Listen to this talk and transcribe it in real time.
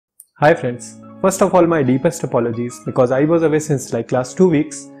Hi friends, first of all my deepest apologies because I was away since like last 2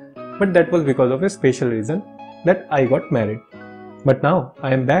 weeks, but that was because of a special reason that I got married. But now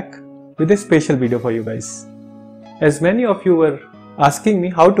I am back with a special video for you guys. As many of you were asking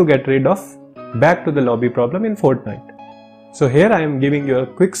me how to get rid of back to the lobby problem in Fortnite. So here I am giving you a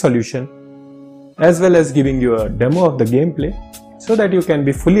quick solution as well as giving you a demo of the gameplay so that you can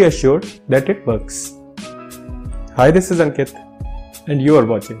be fully assured that it works. Hi, this is Ankit and you are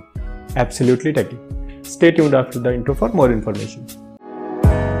watching Absolutely Techie. Stay tuned after the intro for more information.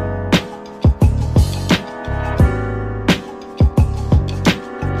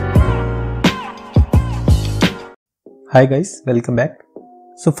 Hi guys, welcome back.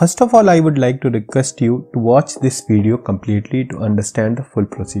 So first of all, I would like to request you to watch this video completely to understand the full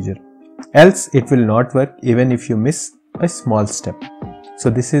procedure. Else it will not work even if you miss a small step. So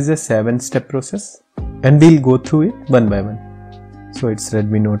this is a 7-step process and we'll go through it one by one. So it's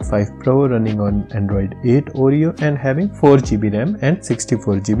Redmi Note 5 Pro running on Android 8 Oreo and having 4GB RAM and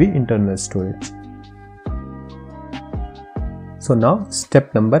 64GB internal storage. So now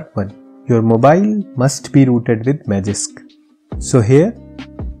step number 1. Your mobile must be rooted with MAGISK. So here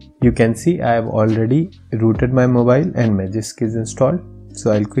you can see I have already rooted my mobile and MAGISK is installed.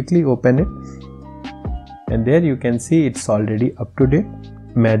 So I'll quickly open it and there you can see it's already up to date.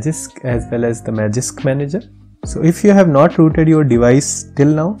 MAGISK as well as the MAGISK manager. So if you have not rooted your device till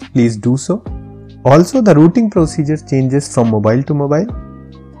now, please do so. Also the rooting procedure changes from mobile to mobile.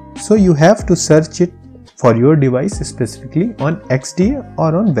 So you have to search it for your device specifically on XDA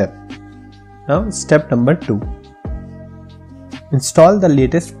or on web. Now step number 2. Install the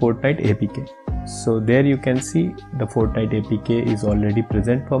latest Fortnite Apk. So there you can see the Fortnite Apk is already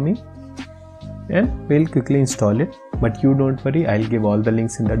present for me. And we'll quickly install it. But you don't worry, I'll give all the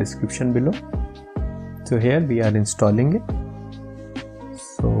links in the description below. So here we are installing it.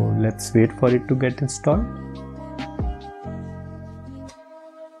 So let's wait for it to get installed.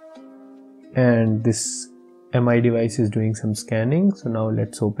 And this MI device is doing some scanning. So now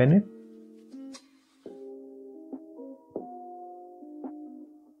let's open it.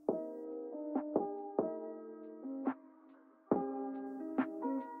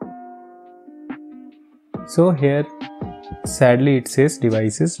 So here sadly it says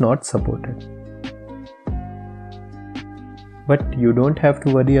device is not supported. But you don't have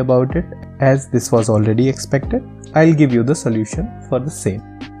to worry about it as this was already expected. I'll give you the solution for the same.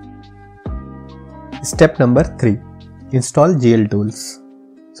 Step number 3. Install GLTOOLS.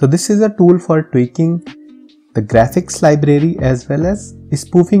 So this is a tool for tweaking the graphics library as well as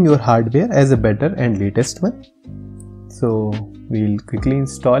spoofing your hardware as a better and latest one. So we'll quickly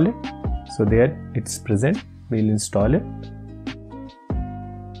install it. So there it's present. We'll install it.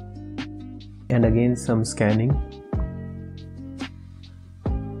 And again some scanning.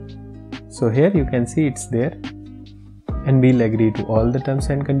 So here you can see it's there and we'll agree to all the terms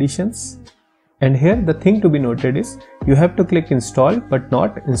and conditions. And here the thing to be noted is you have to click install but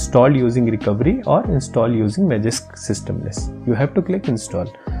not install using recovery or install using MAGISK systemless. You have to click install.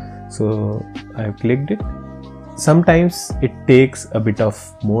 So I have clicked it. Sometimes it takes a bit of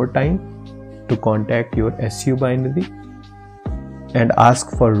more time to contact your SU binary and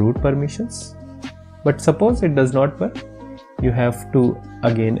ask for root permissions. But suppose it does not work. You have to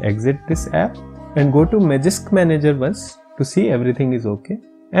again exit this app and go to MAGISK manager once to see everything is okay,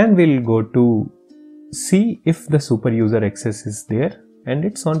 and we'll go to see if the super user access is there and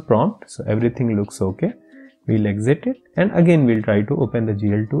it's on prompt, so everything looks okay. We'll exit it and again we'll try to open the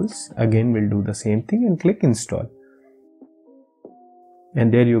GLTOOLS. Again we'll do the same thing and click install.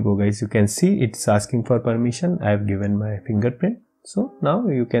 And there you go guys, you can see it's asking for permission. I have given my fingerprint. So now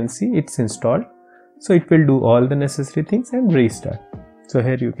you can see it's installed. So it will do all the necessary things and restart. So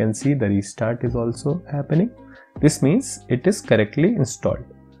here you can see the restart is also happening. This means it is correctly installed.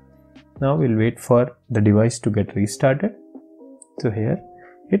 Now we'll wait for the device to get restarted. So here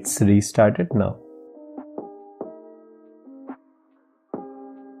it's restarted now.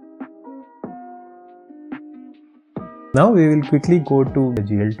 Now we will quickly go to the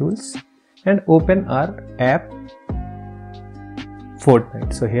GLTOOLS and open our app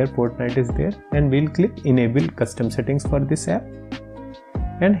Fortnite. So here Fortnite is there and we'll click enable custom settings for this app.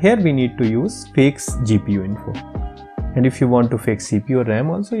 And here we need to use fake GPU info. And if you want to fake CPU or RAM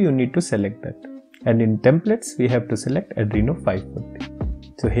also, you need to select that. And in templates, we have to select Adreno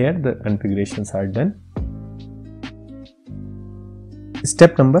 540. So here the configurations are done.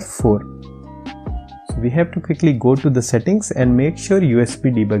 Step number 4. So we have to quickly go to the settings and make sure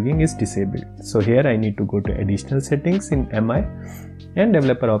USB debugging is disabled. So here I need to go to additional settings in MI and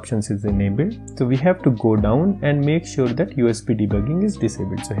developer options is enabled. So we have to go down and make sure that USB debugging is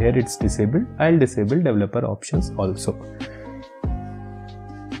disabled. So here it's disabled. I'll disable developer options also.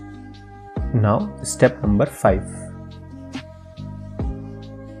 Now step number 5.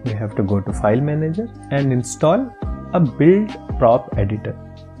 We have to go to File Manager and install a Build.Prop editor.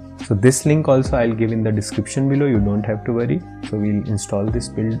 So this link also I'll give in the description below, you don't have to worry. So we'll install this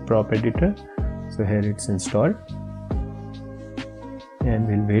Build.Prop editor. So here it's installed. And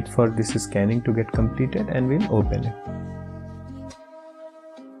we'll wait for this scanning to get completed and we'll open it.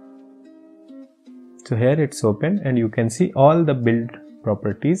 So here it's open and you can see all the build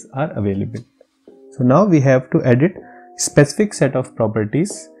properties are available. So now we have to edit specific set of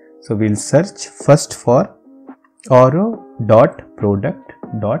properties. So we'll search first for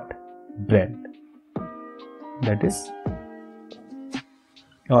ro.product.brand. That is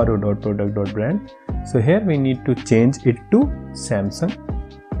ro.product.brand. So here we need to change it to Samsung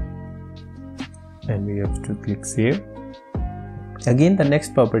and we have to click save. Again the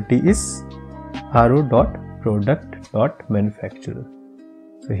next property is ro.product.manufacturer.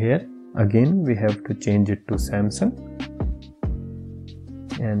 So here again we have to change it to Samsung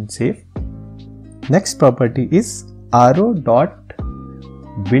and save. Next property is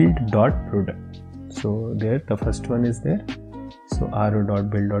ro.build.product. So there the first one is there. So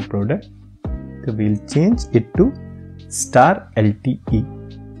ro.build.product. So we'll change it to starlte.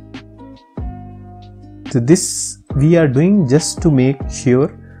 So this we are doing just to make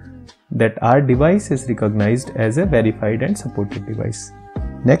sure that our device is recognized as a verified and supported device.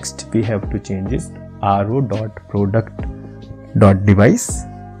 Next we have to change it ro.product.device.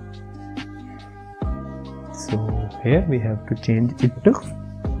 So here we have to change it to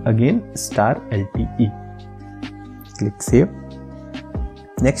again starlte. Click save.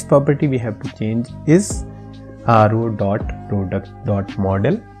 Next property we have to change is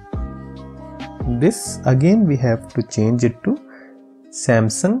ro.product.model. This again we have to change it to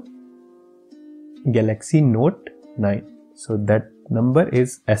Samsung Galaxy Note 9. So that number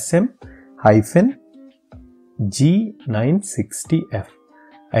is SM-G960F.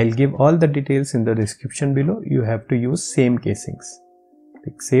 I'll give all the details in the description below. You have to use same casings.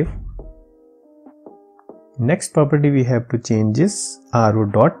 Click save. Next property we have to change is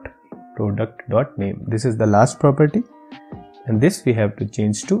ro.product.name. This is the last property and this we have to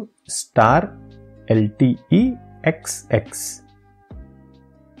change to starlte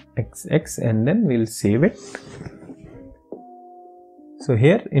XX and then we'll save it. So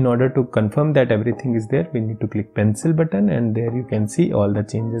here in order to confirm that everything is there, we need to click pencil button and there you can see all the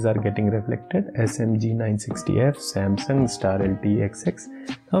changes are getting reflected. SMG960F, Samsung, starlte XX.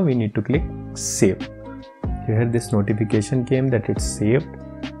 Now we need to click save. Here this notification came that it's saved.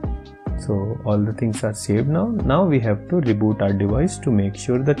 So all the things are saved now. Now we have to reboot our device to make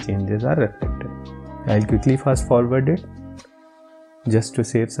sure the changes are reflected. I'll quickly fast forward it just to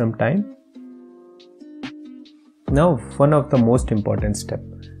save some time. Now one of the most important step.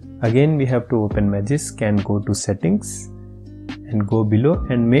 Again we have to open MAGISK and go to settings and go below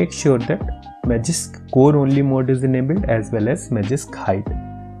and make sure that MAGISK core only mode is enabled as well as MAGISK hide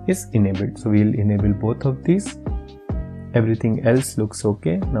is enabled. So we'll enable both of these. Everything else looks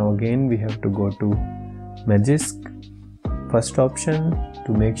okay. Now again we have to go to MAGISK first option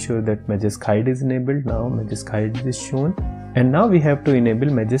to make sure that MAGISK hide is enabled. Now MAGISK hide is shown and now we have to enable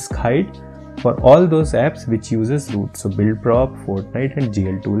MAGISK hide for all those apps which uses root. So Build.Prop, Fortnite and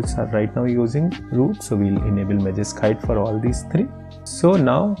GLTOOLS are right now using root. So we'll enable MAGISK hide for all these three. So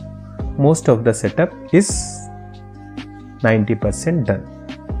now most of the setup is 90% done.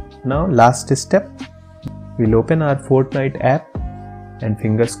 Now last step, we'll open our Fortnite app and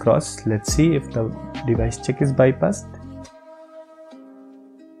fingers crossed, let's see if the device check is bypassed.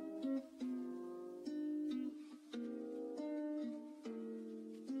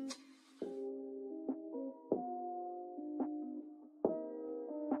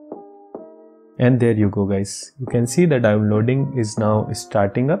 And there you go guys, you can see the downloading is now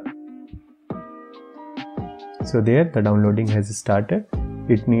starting up. So there the downloading has started.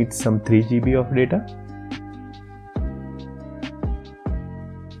 It needs some 3 GB of data.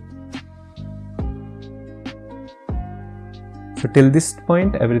 So till this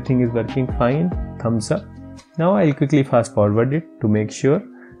point everything is working fine, thumbs up. Now I'll quickly fast forward it to make sure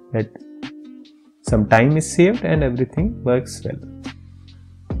that some time is saved and everything works well.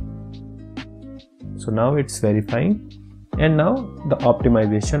 So now it's verifying and now the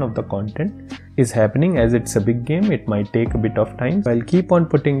optimization of the content is happening. As it's a big game, it might take a bit of time. I'll keep on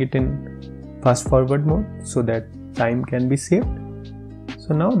putting it in fast forward mode so that time can be saved.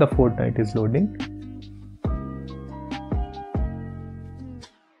 So now the Fortnite is loading.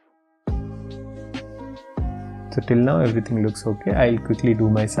 So till now everything looks okay. I'll quickly do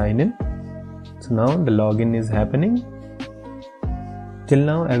my sign in. So now the login is happening. Till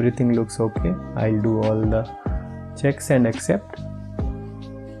now everything looks okay. I'll do all the checks and accept.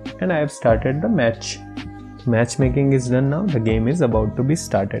 And I have started the match. Matchmaking is done now. The game is about to be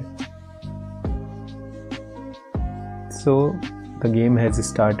started. So the game has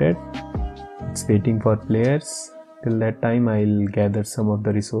started. It's waiting for players. Till that time I'll gather some of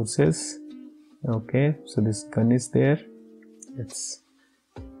the resources. Okay, so this gun is there. Let's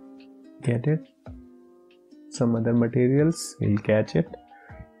get it. Some other materials, we'll catch it.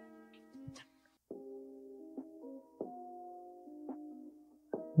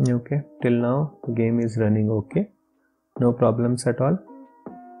 Okay, till now the game is running okay. No problems at all.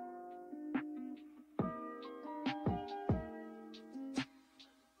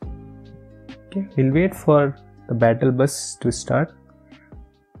 Okay, we'll wait for the battle bus to start.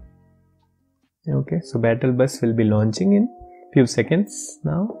 Okay, so battle bus will be launching in few seconds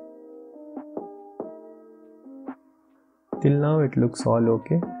now. Till now it looks all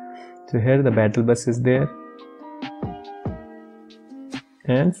okay. So here the battle bus is there.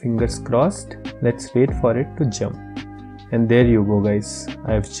 And fingers crossed, let's wait for it to jump. And there you go guys,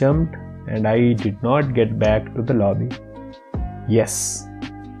 I have jumped and I did not get back to the lobby. Yes,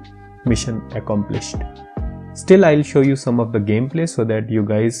 mission accomplished. Still I'll show you some of the gameplay so that you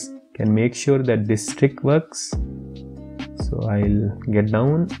guys can make sure that this trick works. So I'll get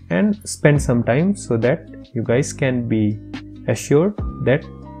down and spend some time so that you guys can be assured that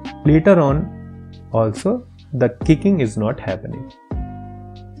later on also the kicking is not happening.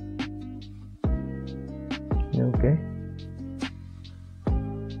 Okay,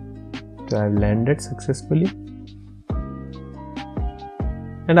 so I've landed successfully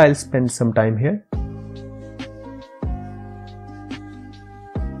and I'll spend some time here.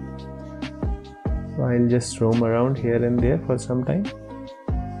 So I'll just roam around here and there for some time.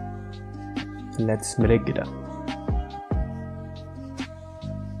 Let's break it up.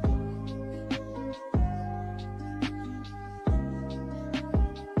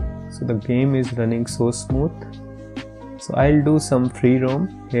 So the game is running so smooth. So I'll do some free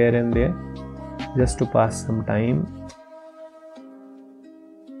roam here and there just to pass some time.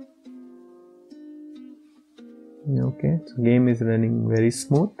 Okay, so game is running very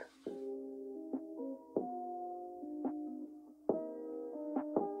smooth.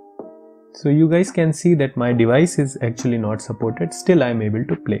 So you guys can see that my device is actually not supported. Still I'm able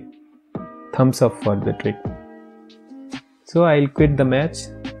to play. Thumbs up for the trick. So I'll quit the match.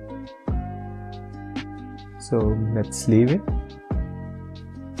 So let's leave it.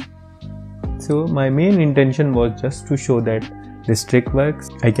 So my main intention was just to show that this trick works.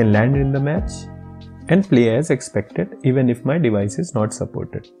 I can land in the match and play as expected even if my device is not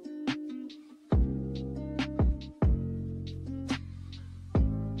supported.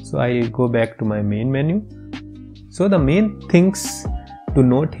 So I'll go back to my main menu. So the main things to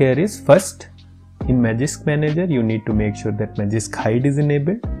note here is, first, in MAGISK manager you need to make sure that MAGISK hide is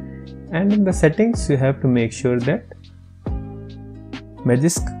enabled. And in the settings you have to make sure that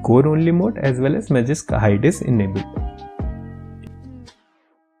MAGISK core only mode as well as MAGISK hide is enabled.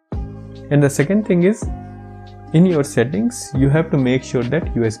 And the second thing is, in your settings you have to make sure that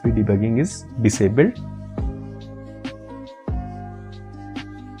USB debugging is disabled.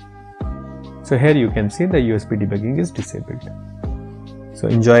 So here you can see the USB debugging is disabled. So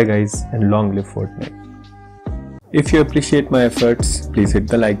enjoy guys, and long live Fortnite. If you appreciate my efforts, please hit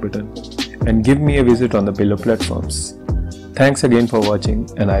the like button and give me a visit on the below platforms. Thanks again for watching,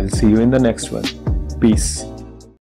 and I'll see you in the next one. Peace.